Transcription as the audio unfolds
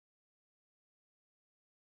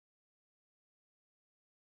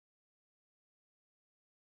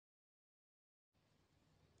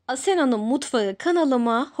Asena'nın Mutfağı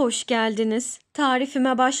kanalıma hoş geldiniz.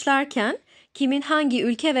 Tarifime başlarken kimin hangi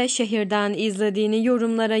ülke ve şehirden izlediğini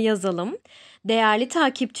yorumlara yazalım. Değerli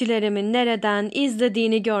takipçilerimin nereden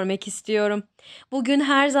izlediğini görmek istiyorum. Bugün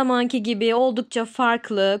her zamanki gibi oldukça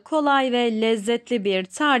farklı, kolay ve lezzetli bir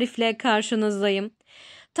tarifle karşınızdayım.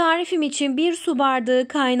 Tarifim için 1 su bardağı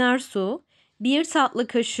kaynar su, 1 tatlı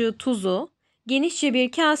kaşığı tuzu genişçe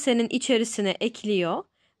bir kasenin içerisine ekliyor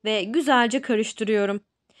ve güzelce karıştırıyorum.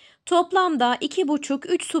 Toplamda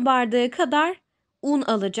 2,5-3 su bardağı kadar un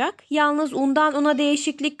alacak. Yalnız undan una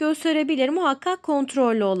değişiklik gösterebilir. Muhakkak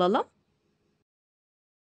kontrollü olalım.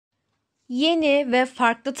 Yeni ve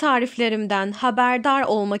farklı tariflerimden haberdar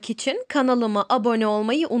olmak için kanalıma abone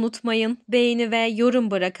olmayı unutmayın. Beğeni ve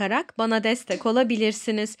yorum bırakarak bana destek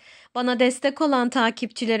olabilirsiniz. Bana destek olan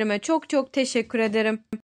takipçilerime çok teşekkür ederim.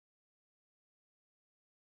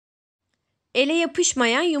 Ele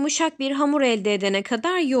yapışmayan yumuşak bir hamur elde edene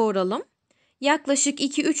kadar yoğuralım. Yaklaşık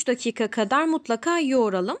 2-3 dakika kadar mutlaka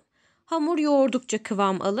yoğuralım. Hamur yoğurdukça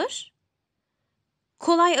kıvam alır.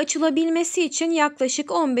 Kolay açılabilmesi için yaklaşık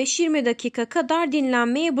 15-20 dakika kadar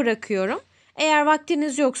dinlenmeye bırakıyorum. Eğer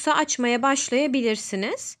vaktiniz yoksa açmaya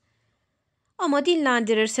başlayabilirsiniz. Ama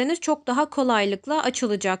dinlendirirseniz çok daha kolaylıkla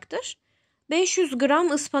açılacaktır. 500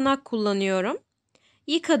 gram ıspanak kullanıyorum.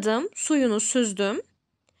 Yıkadım, suyunu süzdüm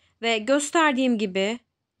ve gösterdiğim gibi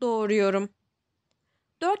doğruyorum.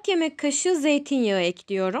 4 yemek kaşığı zeytinyağı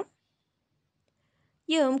ekliyorum.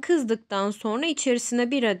 Yağım kızdıktan sonra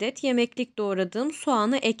içerisine 1 adet yemeklik doğradığım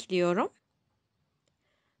soğanı ekliyorum.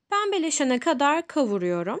 Pembeleşene kadar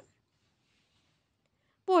kavuruyorum.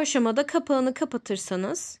 Bu aşamada kapağını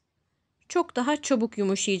kapatırsanız çok daha çabuk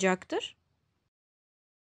yumuşayacaktır.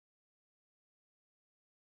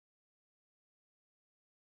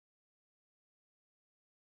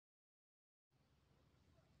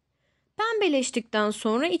 Pembeleştikten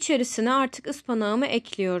sonra içerisine artık ıspanağımı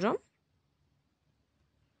ekliyorum.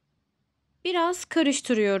 Biraz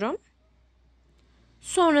karıştırıyorum.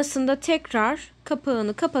 Sonrasında tekrar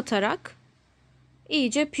kapağını kapatarak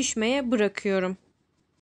iyice pişmeye bırakıyorum.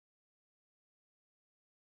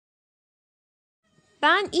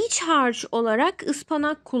 Ben iç harç olarak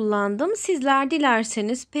ıspanak kullandım. Sizler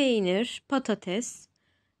dilerseniz peynir, patates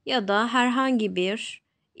ya da herhangi bir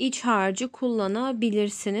iç harcı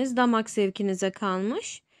kullanabilirsiniz. Damak zevkinize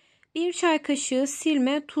kalmış. 1 çay kaşığı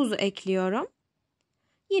silme tuz ekliyorum.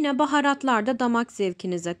 Yine baharatlar da damak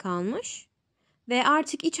zevkinize kalmış. Ve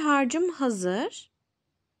artık iç harcım hazır.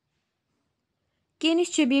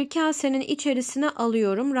 Genişçe bir kasenin içerisine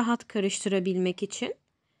alıyorum rahat karıştırabilmek için.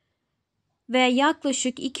 Ve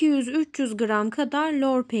yaklaşık 200-300 gram kadar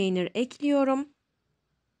lor peynir ekliyorum.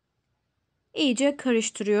 İyice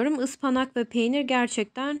karıştırıyorum. Ispanak ve peynir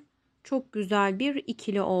gerçekten çok güzel bir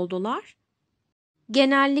ikili oldular.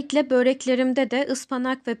 Genellikle böreklerimde de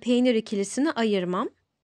ıspanak ve peynir ikilisini ayırmam.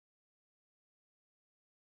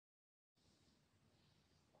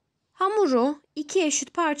 Hamuru 2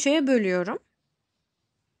 eşit parçaya bölüyorum.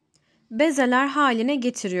 Bezeler haline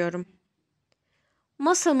getiriyorum.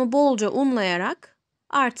 Masamı bolca unlayarak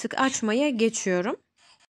artık açmaya geçiyorum.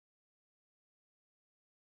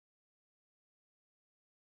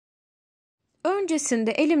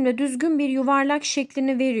 Öncesinde elimle düzgün bir yuvarlak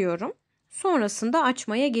şeklini veriyorum. Sonrasında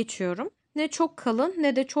açmaya geçiyorum. Ne çok kalın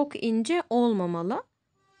ne de çok ince olmamalı.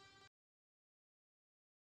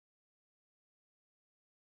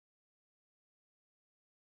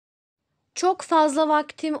 Çok fazla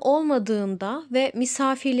vaktim olmadığında ve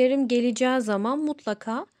misafirlerim geleceği zaman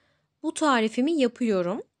mutlaka bu tarifimi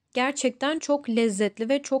yapıyorum. Gerçekten çok lezzetli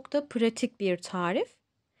ve çok da pratik bir tarif.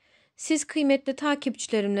 Siz kıymetli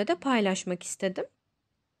takipçilerimle de paylaşmak istedim.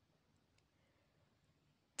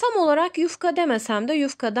 Tam olarak yufka demesem de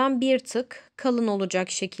yufkadan bir tık kalın olacak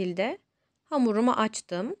şekilde hamurumu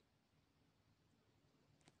açtım.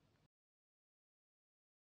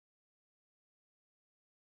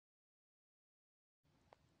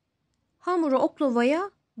 Hamuru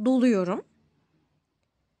oklavaya doluyorum.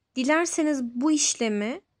 Dilerseniz bu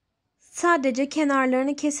işlemi sadece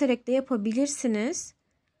kenarlarını keserek de yapabilirsiniz.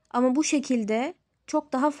 Ama bu şekilde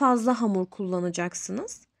çok daha fazla hamur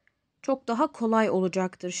kullanacaksınız. Çok daha kolay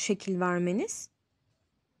olacaktır şekil vermeniz.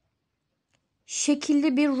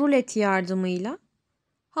 Şekilli bir rulet yardımıyla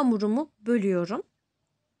hamurumu bölüyorum.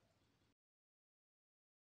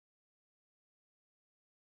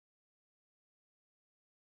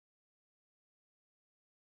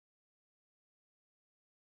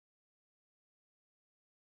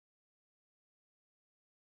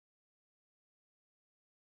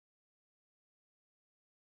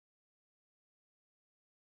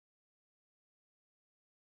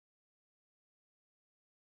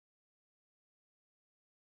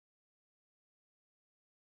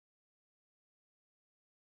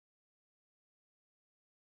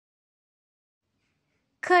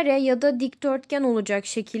 Kare ya da dikdörtgen olacak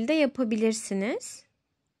şekilde yapabilirsiniz.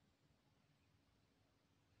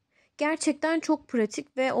 Gerçekten çok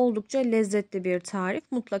pratik ve oldukça lezzetli bir tarif.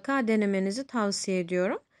 Mutlaka denemenizi tavsiye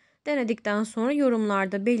ediyorum. Denedikten sonra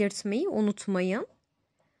yorumlarda belirtmeyi unutmayın.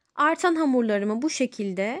 Artan hamurlarımı bu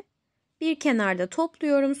şekilde bir kenarda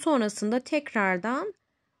topluyorum. Sonrasında tekrardan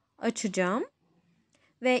açacağım.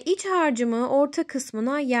 Ve iç harcımı orta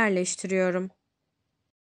kısmına yerleştiriyorum.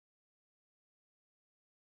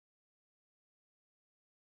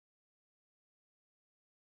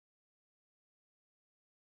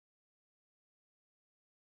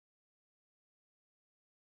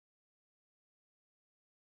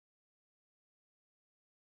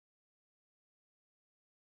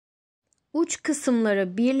 Uç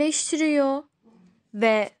kısımları birleştiriyor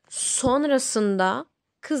ve sonrasında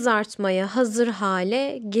kızartmaya hazır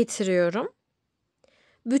hale getiriyorum.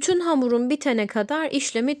 Bütün hamurum bitene kadar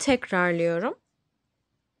işlemi tekrarlıyorum.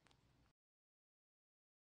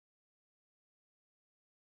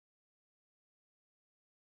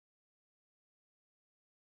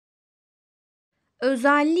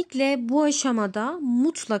 Özellikle bu aşamada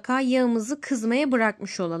mutlaka yağımızı kızmaya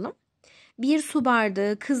bırakmış olalım. 1 su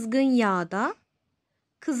bardağı kızgın yağda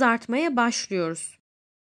kızartmaya başlıyoruz.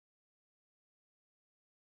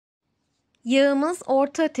 Yağımız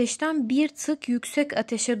orta ateşten bir tık yüksek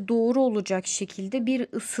ateşe doğru olacak şekilde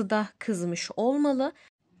bir ısıda kızmış olmalı.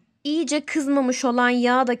 İyice kızmamış olan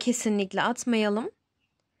yağı da kesinlikle atmayalım.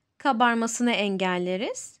 Kabarmasını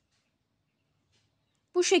engelleriz.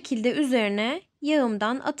 Bu şekilde üzerine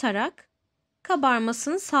yağımdan atarak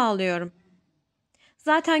kabarmasını sağlıyorum.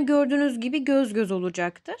 Zaten gördüğünüz gibi göz göz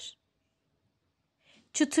olacaktır.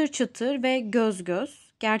 Çıtır çıtır ve göz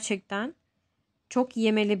göz. Gerçekten çok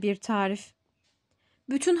yemeli bir tarif.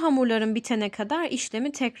 Bütün hamurlarım bitene kadar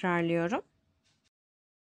işlemi tekrarlıyorum.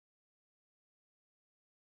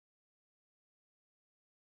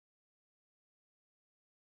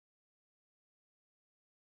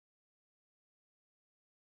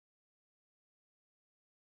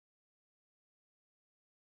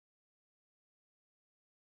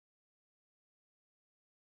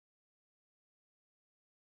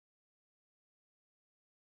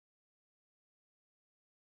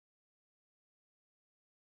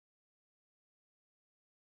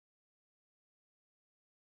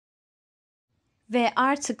 Ve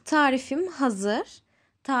artık tarifim hazır.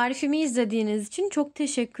 Tarifimi izlediğiniz için çok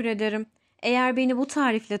teşekkür ederim. Eğer beni bu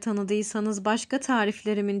tarifle tanıdıysanız başka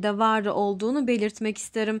tariflerimin de var olduğunu belirtmek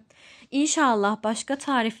isterim. İnşallah başka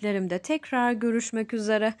tariflerimde tekrar görüşmek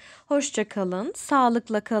üzere. Hoşça kalın,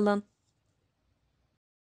 sağlıkla kalın.